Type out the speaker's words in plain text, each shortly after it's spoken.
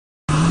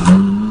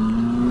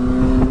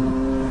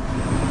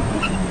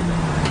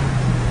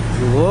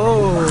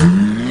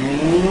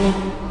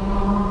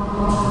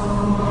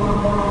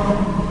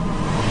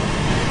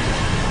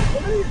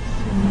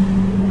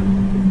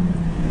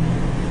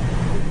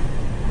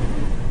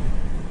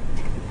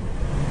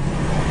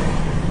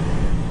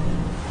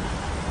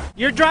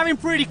You're driving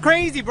pretty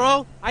crazy,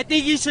 bro. I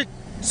think you should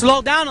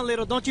slow down a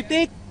little, don't you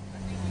think?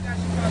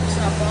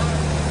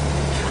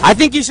 I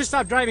think you should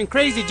stop driving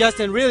crazy,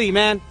 Justin, really,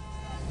 man.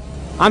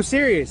 I'm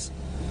serious.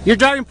 You're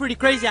driving pretty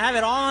crazy. I have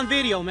it all on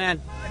video,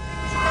 man.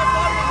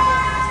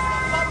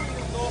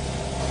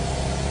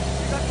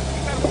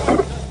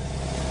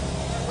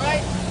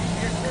 Right?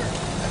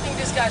 I think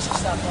this guy should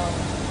stop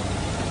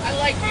following. I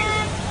like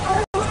Bieber.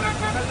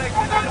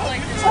 I don't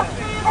like this guy.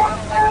 I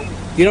don't like him.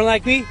 You don't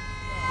like me?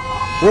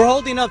 We're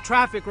holding up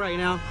traffic right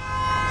now.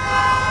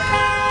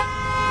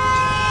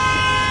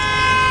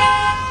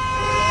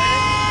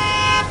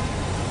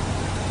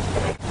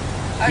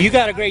 You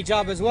got a great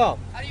job as well.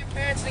 How do your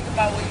parents think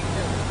about what you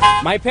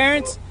do? My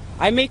parents?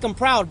 I make them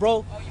proud,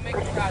 bro. Oh, you make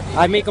them proud.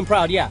 I make them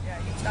proud, yeah.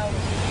 Yeah, you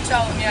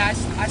tell them, yeah,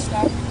 I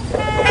stalk people.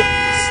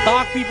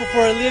 Stalk people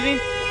for a living?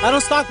 I don't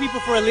stalk people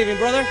for a living,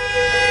 brother.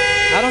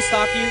 I don't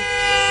stalk you.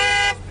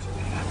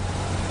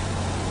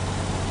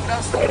 What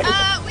else do you do?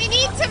 We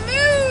need to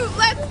move.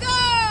 Let's go.